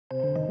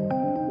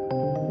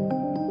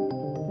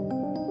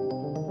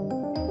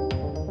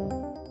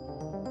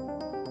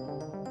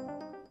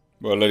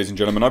Well, ladies and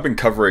gentlemen, I've been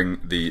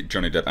covering the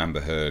Johnny Depp Amber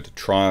Heard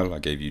trial. I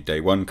gave you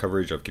day 1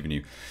 coverage. I've given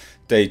you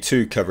day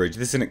 2 coverage.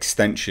 This is an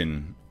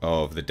extension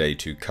of the day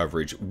 2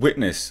 coverage.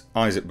 Witness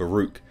Isaac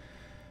Baruch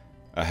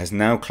has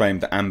now claimed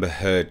that Amber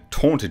Heard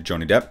taunted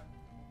Johnny Depp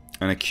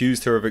and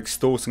accused her of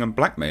extorting and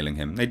blackmailing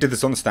him. They did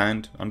this on the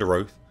stand, under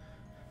oath.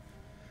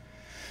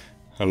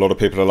 A lot of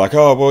people are like,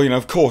 oh, well,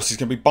 of course he's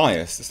going to be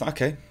biased. It's like,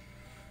 okay,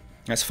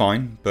 that's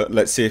fine. But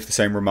let's see if the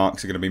same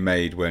remarks are going to be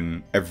made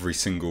when every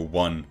single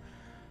one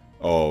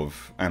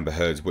of Amber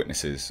Heard's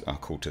witnesses are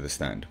called to the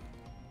stand.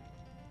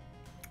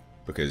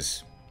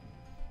 Because,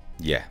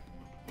 yeah,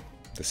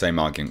 the same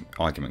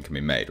argument can be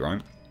made, right?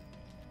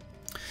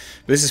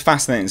 But this is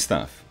fascinating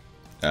stuff.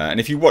 And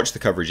if you watched the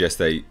coverage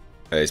yesterday,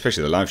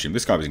 especially the live stream,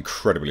 this guy was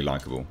incredibly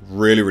likable.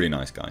 Really, really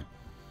nice guy.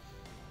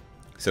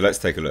 So let's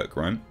take a look,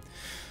 right?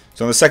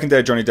 So on the second day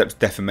of Johnny Depp's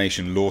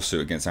defamation lawsuit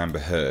against Amber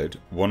Heard,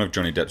 one of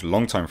Johnny Depp's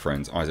longtime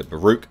friends, Isaac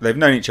Baruch, they've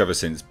known each other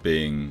since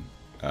being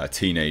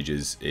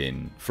teenagers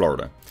in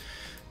Florida,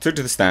 took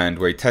to the stand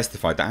where he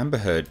testified that Amber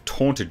Heard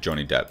taunted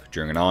Johnny Depp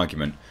during an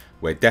argument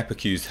where Depp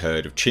accused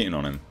Heard of cheating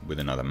on him with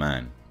another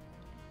man.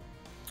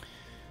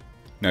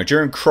 Now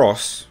during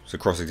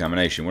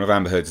cross-examination, one of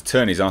Amber Heard's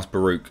attorneys asked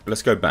Baruch,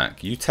 let's go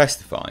back, you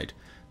testified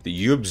that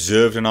you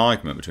observed an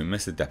argument between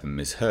Mr. Depp and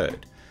Ms.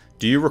 Heard.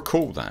 Do you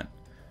recall that?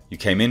 You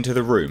came into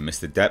the room,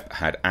 Mr. Depp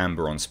had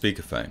Amber on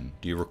speakerphone.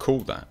 Do you recall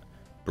that?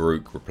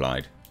 Baruch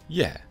replied,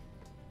 yeah.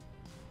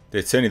 The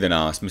attorney then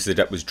asked, Mr.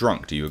 Depp was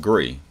drunk, do you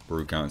agree?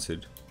 Baruch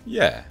answered,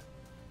 yeah.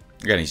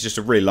 Again, he's just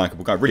a really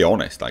likable guy, really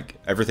honest. Like,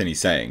 everything he's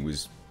saying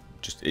was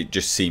it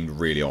just seemed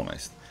really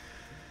honest.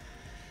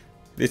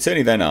 The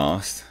attorney then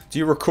asked, do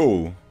you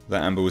recall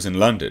that Amber was in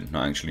London,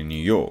 not actually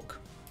New York?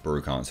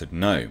 Baruch answered,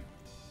 no.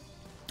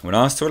 When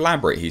asked to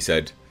elaborate, he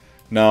said,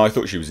 no, I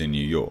thought she was in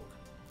New York.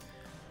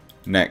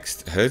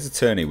 Next, Heard's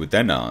attorney would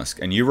then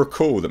ask, and you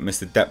recall that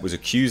Mr. Depp was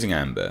accusing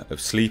Amber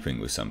of sleeping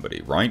with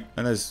somebody, right?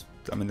 And there's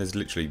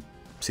literally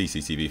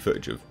CCTV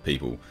footage of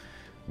people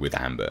with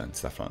Amber and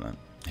stuff like that.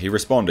 He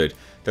responded,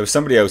 there was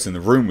somebody else in the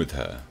room with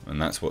her,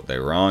 and that's what they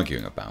were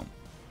arguing about.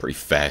 Pretty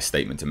fair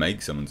statement to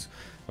make. Someone's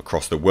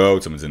across the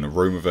world, someone's in the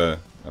room with her.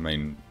 I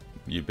mean,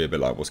 you'd be a bit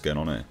like, what's going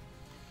on here?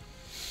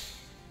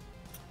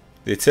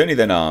 The attorney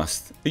then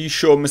asked, are you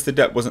sure Mr.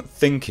 Depp wasn't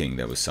thinking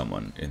there was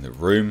someone in the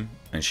room,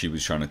 and she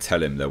was trying to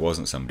tell him there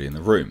wasn't somebody in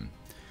the room?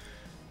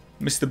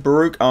 Mr.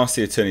 Baruch asked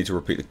the attorney to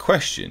repeat the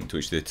question, to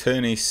which the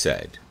attorney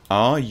said,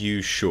 are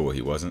you sure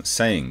he wasn't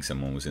saying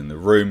someone was in the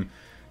room,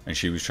 and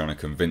she was trying to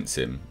convince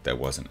him there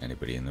wasn't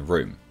anybody in the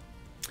room?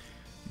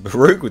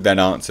 Baruch would then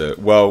answer,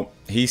 well,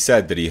 he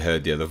said that he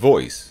heard the other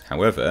voice.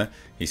 However,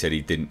 he said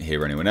he didn't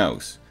hear anyone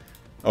else.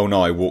 Oh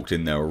no, I walked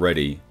in there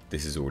already.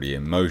 This is already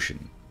in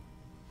motion.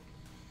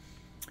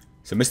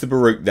 So Mr.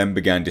 Baruch then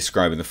began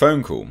describing the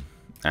phone call.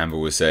 Amber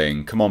was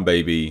saying, come on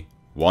baby,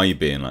 why are you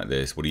being like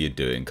this? What are you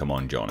doing? Come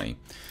on Johnny.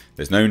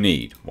 There's no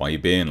need. Why are you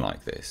being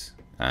like this?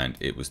 And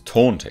it was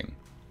taunting.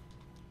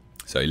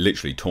 So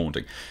literally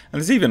taunting. And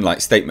there's even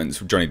like statements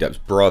from Johnny Depp's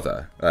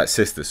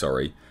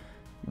sister,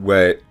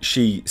 where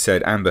she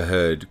said Amber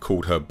Heard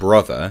called her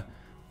brother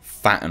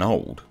fat and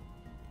old.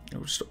 It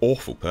was just an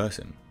awful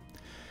person.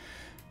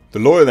 The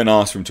lawyer then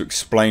asked for him to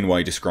explain why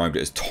he described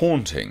it as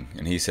taunting,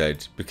 and he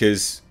said,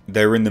 because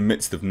they're in the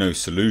midst of no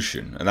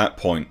solution. At that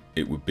point,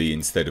 it would be,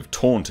 instead of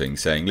taunting,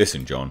 saying,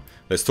 listen John,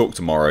 let's talk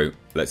tomorrow,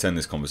 let's end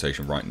this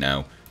conversation right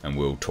now, and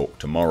we'll talk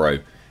tomorrow,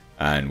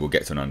 and we'll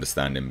get to an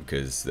understanding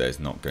because there's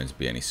not going to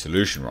be any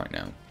solution right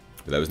now.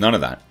 But there was none of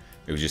that.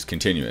 It was just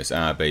continuous,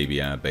 baby,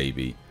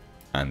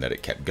 and that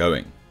it kept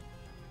going.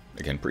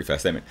 Again, pretty fair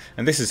statement.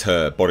 And this is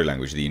her body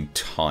language the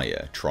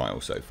entire trial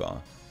so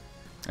far.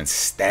 And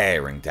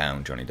staring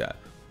down Johnny Depp.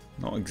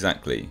 Not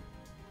exactly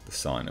the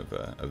sign of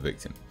a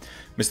victim.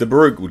 Mr.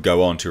 Baruch would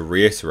go on to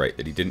reiterate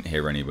that he didn't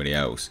hear anybody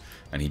else,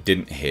 and he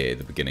didn't hear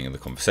the beginning of the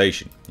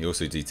conversation. He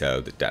also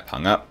detailed that Depp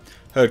hung up,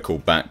 Heard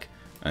called back,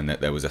 and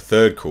that there was a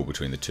third call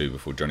between the two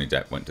before Johnny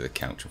Depp went to the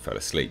couch and fell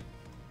asleep.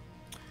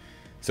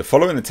 So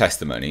following the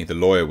testimony, the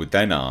lawyer would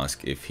then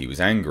ask if he was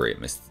angry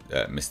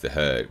at Miss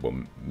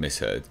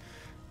Heard,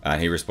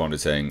 and he responded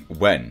saying,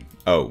 when?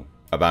 Oh,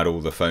 about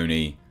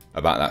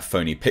that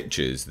phony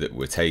pictures that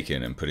were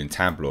taken and put in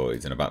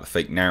tabloids, and about the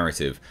fake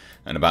narrative,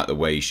 and about the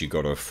way she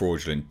got a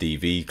fraudulent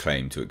DV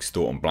claim to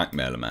extort and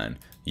blackmail a man.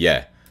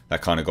 Yeah,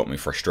 that kind of got me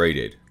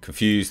frustrated.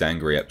 Confused,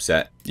 angry,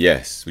 upset.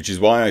 Yes, which is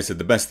why I said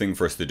the best thing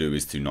for us to do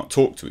is to not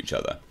talk to each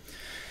other.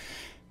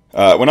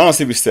 When asked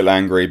if he was still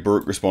angry,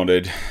 Baruch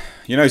responded,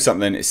 you know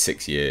something, it's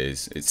 6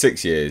 years. It's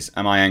 6 years.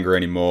 Am I angry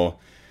anymore?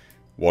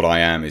 What I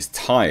am is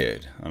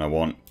tired, and I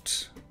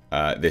want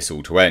this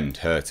all to end.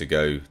 Her to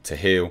go to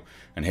heal,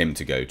 and him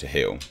to go to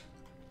heal.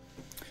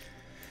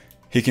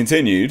 He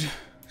continued,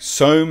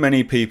 so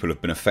many people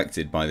have been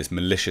affected by this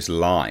malicious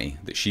lie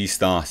that she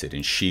started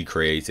and she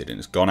created, and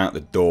it's gone out the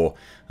door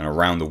and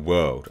around the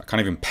world. I can't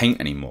even paint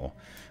anymore.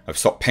 I've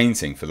stopped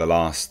painting for the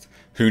last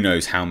who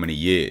knows how many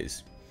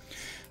years.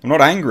 I'm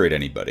not angry at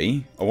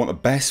anybody. I want the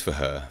best for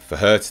her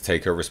to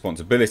take her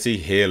responsibility,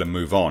 heal and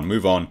move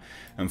on.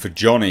 And for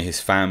Johnny,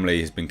 his family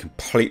has been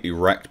completely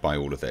wrecked by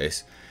all of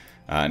this.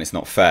 And it's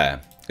not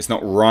fair. It's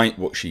not right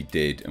what she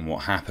did and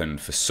what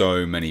happened for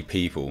so many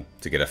people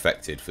to get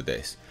affected for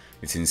this.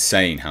 It's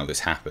insane how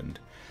this happened.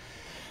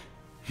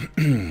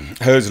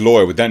 Heard's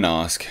lawyer would then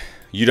ask,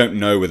 "You don't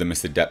know whether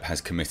Mr. Depp has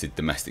committed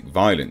domestic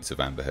violence of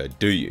Amber Heard,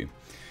 do you?"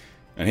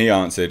 And he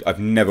answered, "I've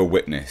never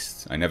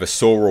witnessed. I never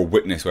saw or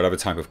witnessed whatever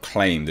type of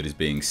claim that is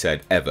being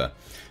said, ever.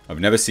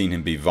 I've never seen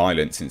him be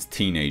violent since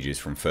teenagers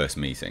from first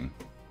meeting."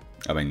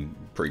 I mean,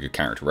 pretty good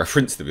character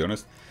reference, to be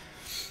honest.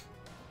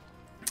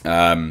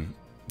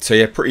 So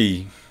yeah,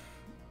 pretty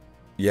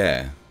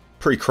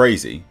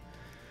crazy.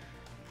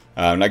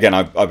 Again,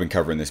 I've been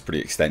covering this pretty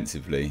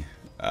extensively.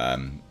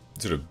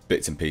 Sort of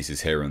bits and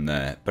pieces here and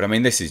there. But I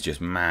mean, this is just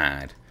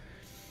mad.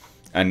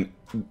 And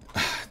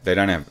they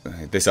don't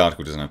have, this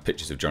article doesn't have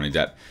pictures of Johnny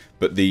Depp,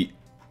 but the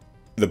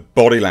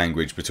body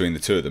language between the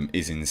two of them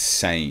is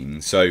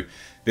insane. So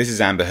this is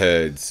Amber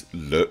Heard's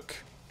look,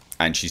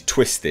 and she's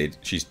twisted,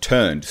 she's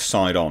turned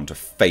side on to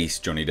face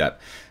Johnny Depp.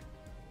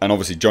 And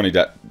obviously Johnny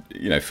Depp,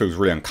 you know, feels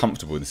really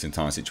uncomfortable in this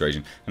entire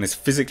situation and has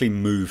physically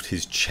moved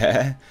his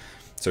chair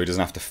so he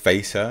doesn't have to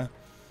face her.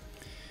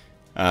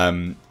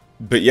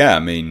 But yeah, I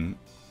mean,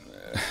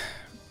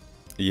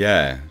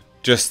 yeah,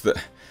 just that,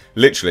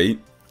 literally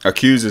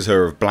accuses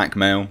her of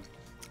blackmail,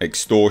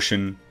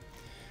 extortion,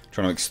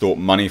 trying to extort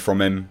money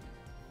from him.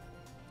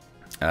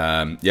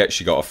 Yeah,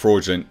 she got a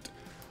fraudulent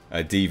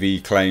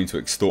DV claim to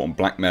extort and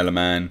blackmail a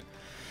man.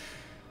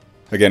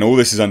 Again, all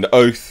this is under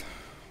oath.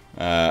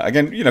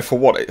 Again, you know, for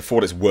what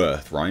it's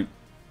worth, right?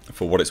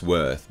 For what it's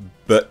worth.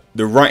 But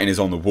the writing is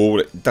on the wall.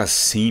 It does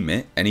seem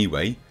it,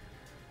 anyway.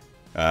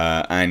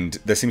 And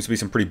there seems to be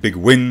some pretty big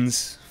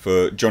wins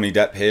for Johnny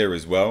Depp here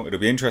as well. It'll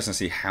be interesting to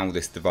see how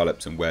this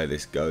develops and where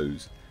this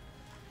goes.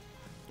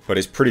 But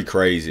it's pretty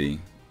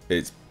crazy.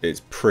 It's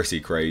pretty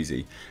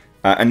crazy.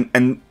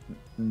 And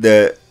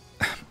the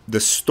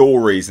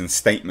stories and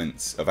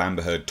statements of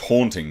Amber Heard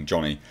taunting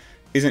Johnny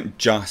isn't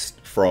just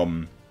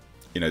from,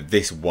 you know,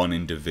 this one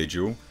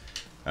individual,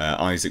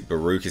 Isaac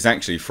Baruch. It's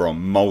actually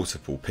from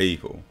multiple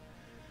people.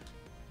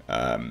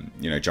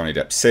 You know, Johnny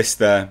Depp's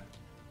sister,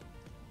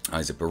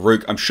 Isaac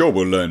Baruch. I'm sure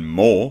we'll learn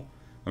more.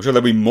 I'm sure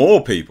there'll be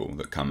more people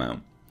that come out.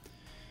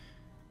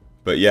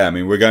 But yeah, I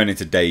mean, we're going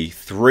into day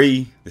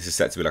 3. This is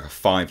set to be like a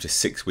 5 to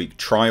 6 week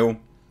trial.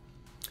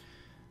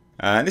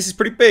 And this is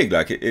pretty big.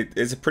 Like,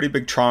 it's a pretty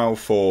big trial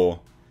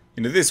for,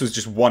 you know, this was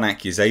just one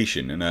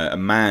accusation. And a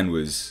man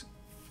was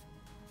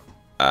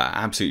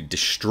absolutely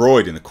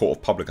destroyed in the court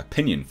of public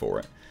opinion for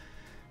it.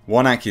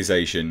 One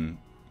accusation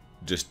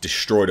just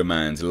destroyed a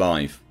man's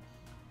life.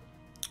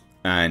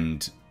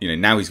 And, you know,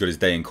 now he's got his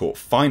day in court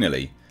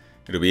finally.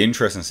 It'll be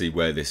interesting to see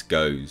where this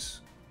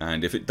goes.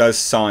 And if it does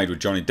side with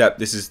Johnny Depp,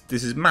 this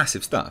is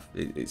massive stuff.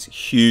 It's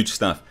huge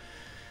stuff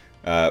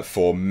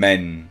for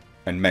men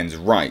and men's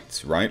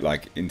rights, right?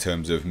 Like, in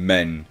terms of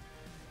men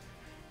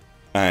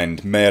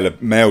and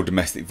male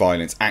domestic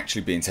violence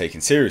actually being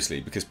taken seriously.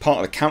 Because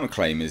part of the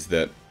counterclaim is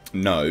that,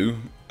 no,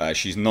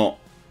 she's not,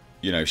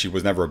 you know, she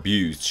was never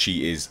abused.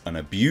 She is an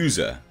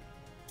abuser.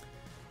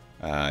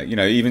 You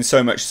know, even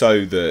so much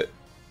so that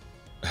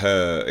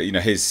her, you know,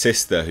 his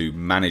sister, who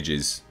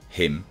manages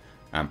him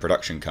and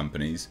production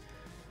companies,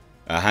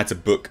 had to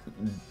book,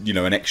 you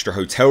know, an extra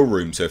hotel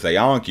room, so if they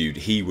argued,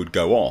 he would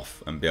go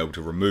off and be able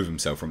to remove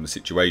himself from the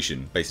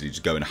situation, basically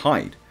just go and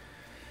hide.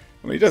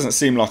 I mean, he doesn't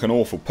seem like an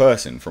awful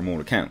person from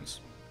all accounts.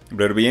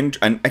 But it'll be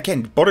and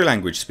again, body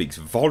language speaks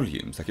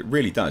volumes, like it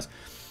really does.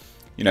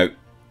 You know,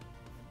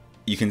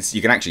 you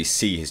can actually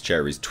see his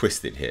chair is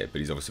twisted here, but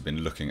he's obviously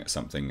been looking at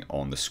something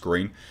on the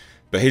screen.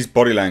 But his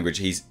body language,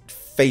 he's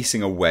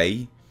facing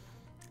away,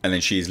 and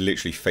then she is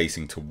literally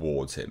facing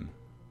towards him.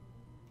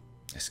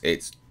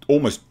 It's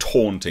almost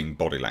taunting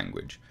body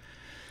language.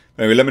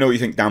 Anyway, let me know what you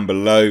think down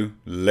below.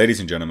 Ladies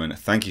and gentlemen,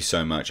 thank you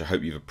so much. I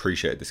hope you've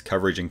appreciated this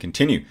coverage and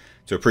continue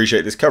to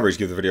appreciate this coverage.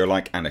 Give the video a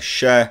like and a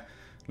share.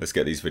 Let's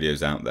get these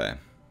videos out there.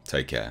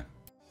 Take care.